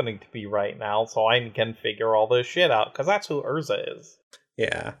what's happening to me right now so I can figure all this shit out, because that's who Urza is.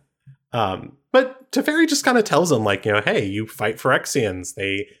 Yeah. But Teferi just kind of tells him, like, hey, you fight Phyrexians.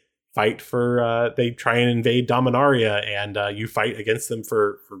 They fight for, they try and invade Dominaria, and you fight against them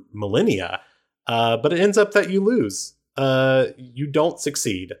for millennia. But it ends up that you lose. You don't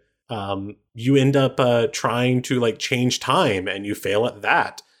succeed. You end up trying to like change time and you fail at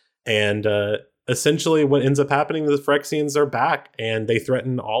that. And essentially what ends up happening is the Phyrexians are back and they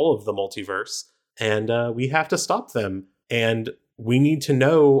threaten all of the multiverse. And we have to stop them. And we need to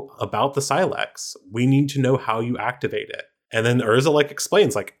know about the Silex. We need to know how you activate it. And then Urza like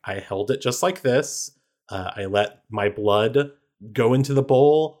explains, like, I held it just like this. I let my blood go into the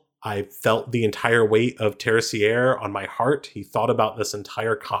bowl. I felt the entire weight of Terracier on my heart. He thought about this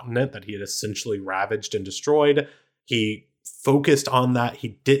entire continent that he had essentially ravaged and destroyed. He focused on that.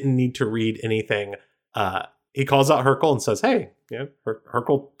 He didn't need to read anything. He calls out Hurkyl and says, hey,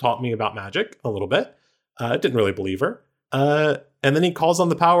 Hurkyl taught me about magic a little bit. Didn't really believe her. And then he calls on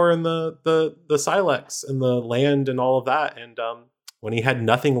the power and the Silex and the land and all of that. And when he had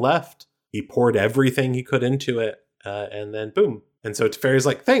nothing left, he poured everything he could into it. And then boom. And so Teferi's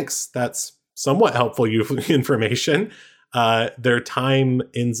like, thanks, that's somewhat helpful information. Their time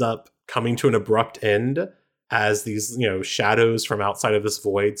ends up coming to an abrupt end as these, shadows from outside of this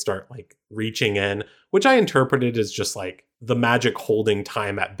void start like reaching in, which I interpreted as just like the magic holding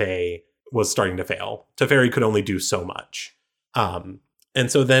time at bay was starting to fail. Teferi could only do so much. And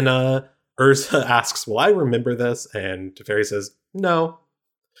so then Urza asks, will I remember this? And Teferi says, no.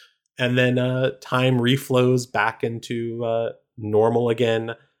 And then time reflows back into normal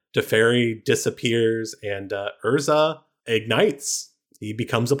again. Teferi disappears and Urza ignites. He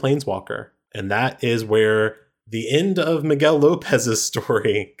becomes a planeswalker. And that is where the end of Miguel Lopez's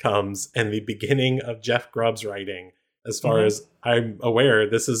story comes and the beginning of Jeff Grubb's writing. As far as I'm aware,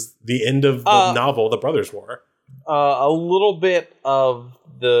 this is the end of the novel, The Brothers' War. A little bit of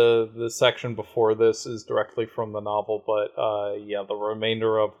the section before this is directly from the novel, but the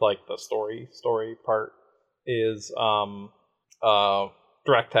remainder of like the story part is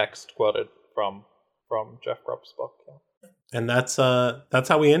direct text quoted from Jeff Grubb's book. Yeah. And that's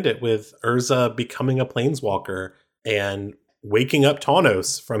how we end it, with Urza becoming a planeswalker and waking up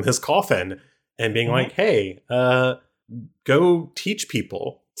Tawnos from his coffin and being like, hey, go teach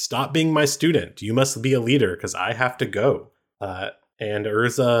people. Stop being my student. You must be a leader because I have to go. And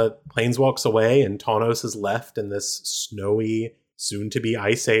Urza planeswalks away and Tawnos is left in this snowy, soon-to-be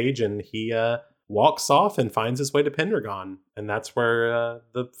ice age, and he walks off and finds his way to Pendragon. And that's where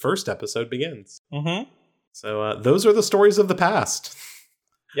the first episode begins. Mm-hmm. So those are the stories of the past.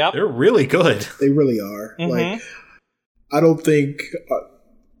 Yep. They're really good. They really are. Mm-hmm. Like, I don't think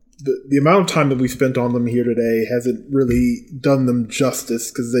the amount of time that we spent on them here today hasn't really done them justice,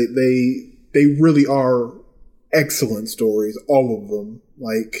 because they really are excellent stories, all of them.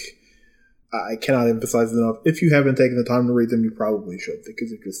 Like, I cannot emphasize enough. If you haven't taken the time to read them, you probably should, because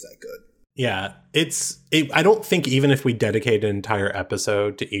they're just that good. Yeah, I don't think even if we dedicated an entire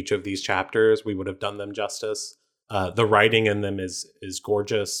episode to each of these chapters, we would have done them justice. The writing in them is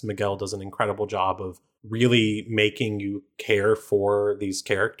gorgeous. Miguel does an incredible job of really making you care for these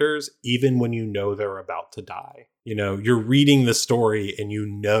characters, even when you know they're about to die. You're reading the story and you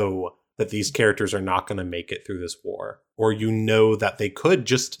know that these characters are not going to make it through this war, or that they could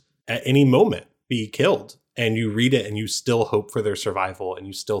just at any moment be killed. And you read it and you still hope for their survival, and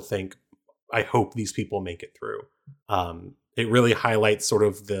you still think, I hope these people make it through. It really highlights sort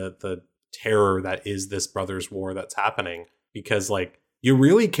of the terror that is this brothers' war that's happening, because like you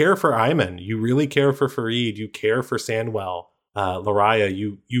really care for Ayman, you really care for Farid, you care for Sandwell, Lariah,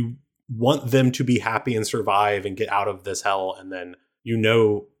 you want them to be happy and survive and get out of this hell, and then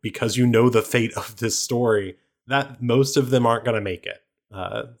because you know the fate of this story that most of them aren't going to make it.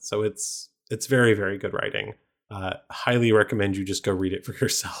 So it's very, very good writing. Highly recommend you just go read it for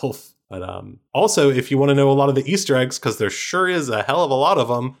yourself. But also, if you want to know a lot of the Easter eggs, because there sure is a hell of a lot of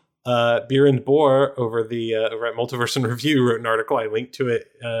them, Birend Bor over at Multiverse in Review wrote an article. I linked to it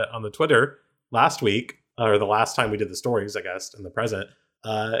on the Twitter last week, or the last time we did the stories, I guess, in the present.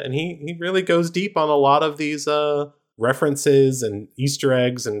 And he really goes deep on a lot of these references and Easter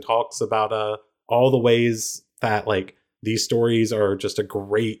eggs, and talks about all the ways that like these stories are just a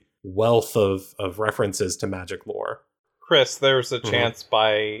great wealth of references to magic lore. Chris, there's a chance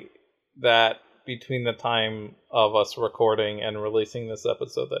between the time of us recording and releasing this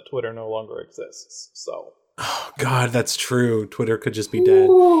episode that Twitter no longer exists. So, oh God, that's true. Twitter could just be dead.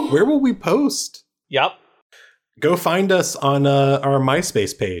 Where will we post? Yep. Go find us on our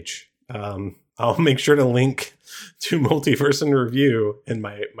MySpace page. I'll make sure to link to Multiverse in Review in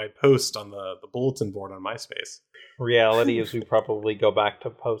my post on the bulletin board on MySpace. Reality is we probably go back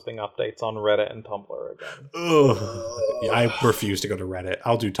to posting updates on Reddit and Tumblr again. Yeah, I refuse to go to Reddit.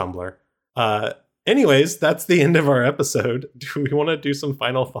 I'll do Tumblr. Anyways, that's the end of our episode. Do we want to do some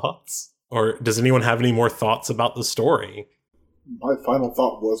final thoughts? Or does anyone have any more thoughts about the story? My final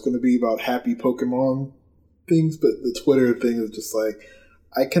thought was going to be about happy Pokemon things, but the Twitter thing is just like,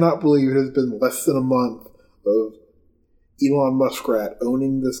 I cannot believe it has been less than a month of Elon Muskrat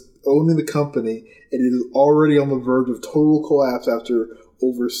owning the company, and it is already on the verge of total collapse after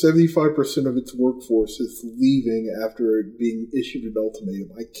over 75% of its workforce is leaving after it being issued an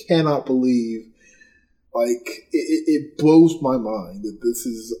ultimatum. I cannot believe, like, it blows my mind that this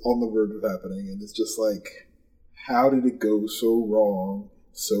is on the verge of happening, and it's just like, how did it go so wrong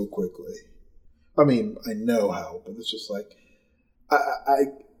so quickly? I mean, I know how, but it's just like,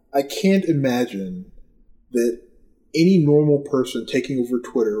 I can't imagine that any normal person taking over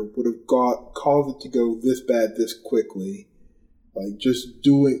Twitter would have caused it to go this bad this quickly. Like, just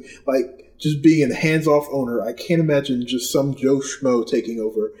being a hands-off owner, I can't imagine just some Joe Schmo taking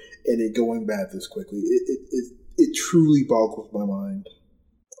over and it going bad this quickly. It truly boggles my mind.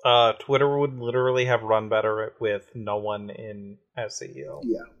 Twitter would literally have run better with no one in as CEO.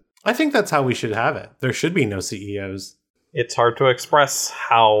 Yeah. I think that's how we should have it. There should be no CEOs. It's hard to express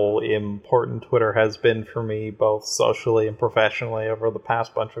how important Twitter has been for me, both socially and professionally, over the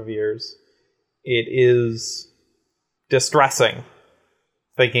past bunch of years. It is distressing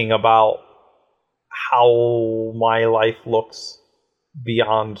thinking about how my life looks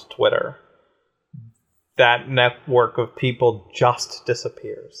beyond Twitter. That network of people just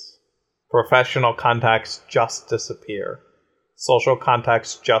disappears. Professional contacts just disappear. Social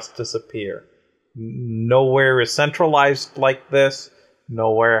contacts just disappear. Nowhere is centralized like this.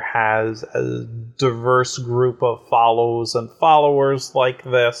 Nowhere has a diverse group of follows and followers like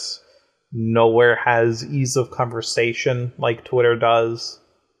this. Nowhere has ease of conversation like Twitter does.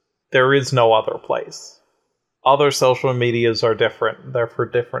 There is no other place. Other social medias are different. They're for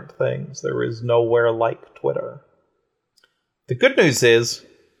different things. There is nowhere like Twitter. The good news is,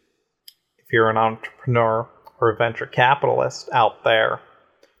 if you're an entrepreneur or a venture capitalist out there,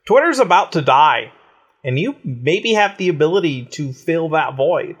 Twitter's about to die, and you maybe have the ability to fill that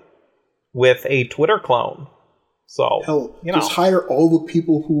void with a Twitter clone. So, hell, just hire all the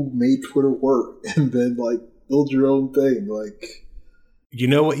people who made Twitter work, and then build your own thing. You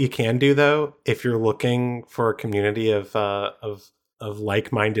know what you can do though, if you're looking for a community of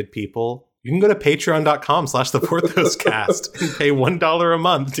like-minded people, you can go to patreon.com/theporthoscast and pay $1 a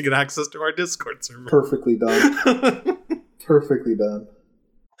month to get access to our Discord server. Perfectly done. Perfectly done.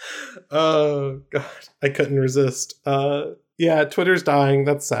 Oh God, I couldn't resist. Yeah, Twitter's dying.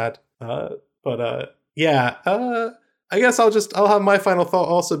 That's sad. I guess I'll have my final thought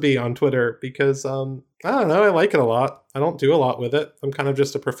also be on Twitter because, I don't know, I like it a lot. I don't do a lot with it. I'm kind of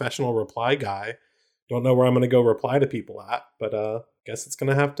just a professional reply guy. Don't know where I'm going to go reply to people at, but guess it's going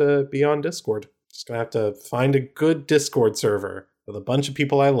to have to be on Discord. Just going to have to find a good Discord server with a bunch of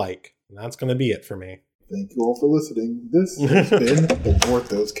people I like, and that's going to be it for me. Thank you all for listening. This has been the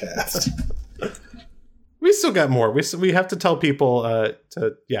Porthos Cast. We still got more. We have to tell people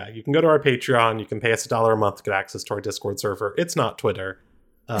you can go to our Patreon. You can pay us $1 a month to get access to our Discord server. It's not Twitter.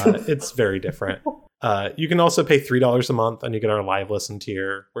 It's very different. You can also pay $3 a month and you get our live listen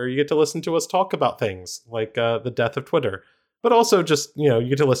tier where you get to listen to us talk about things like the death of Twitter. But also just, you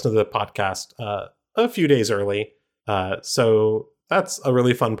get to listen to the podcast a few days early. So that's a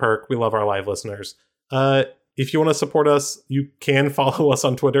really fun perk. We love our live listeners. If you want to support us, you can follow us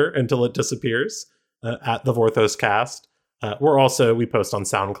on Twitter until it disappears, at the Vorthos Cast. We post on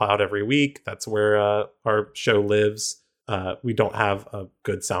SoundCloud every week. That's where our show lives. We don't have a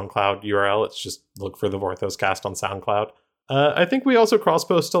good SoundCloud URL. It's just look for the Vorthos Cast on SoundCloud. I think we also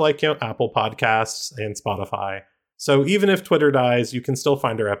cross-post to Apple Podcasts and Spotify. So even if Twitter dies, you can still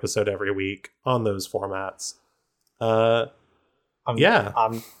find our episode every week on those formats. I'm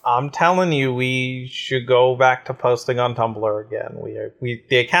telling you, we should go back to posting on Tumblr again.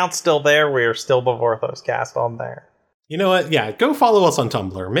 The account's still there. We are still the Vorthos Cast on there. You know what? Yeah, go follow us on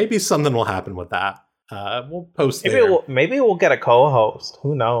Tumblr. Maybe something will happen with that. We'll post there. Maybe we'll get a co-host.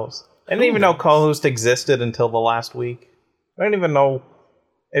 Who knows? I didn't even know co-host existed until the last week. I don't even know.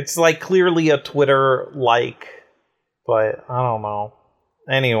 It's clearly a Twitter-like, but I don't know.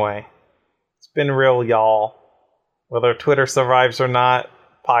 Anyway, it's been real, y'all. Whether Twitter survives or not,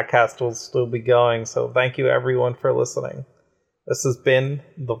 podcast will still be going. So thank you, everyone, for listening. This has been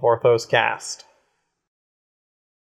the Vorthos Cast.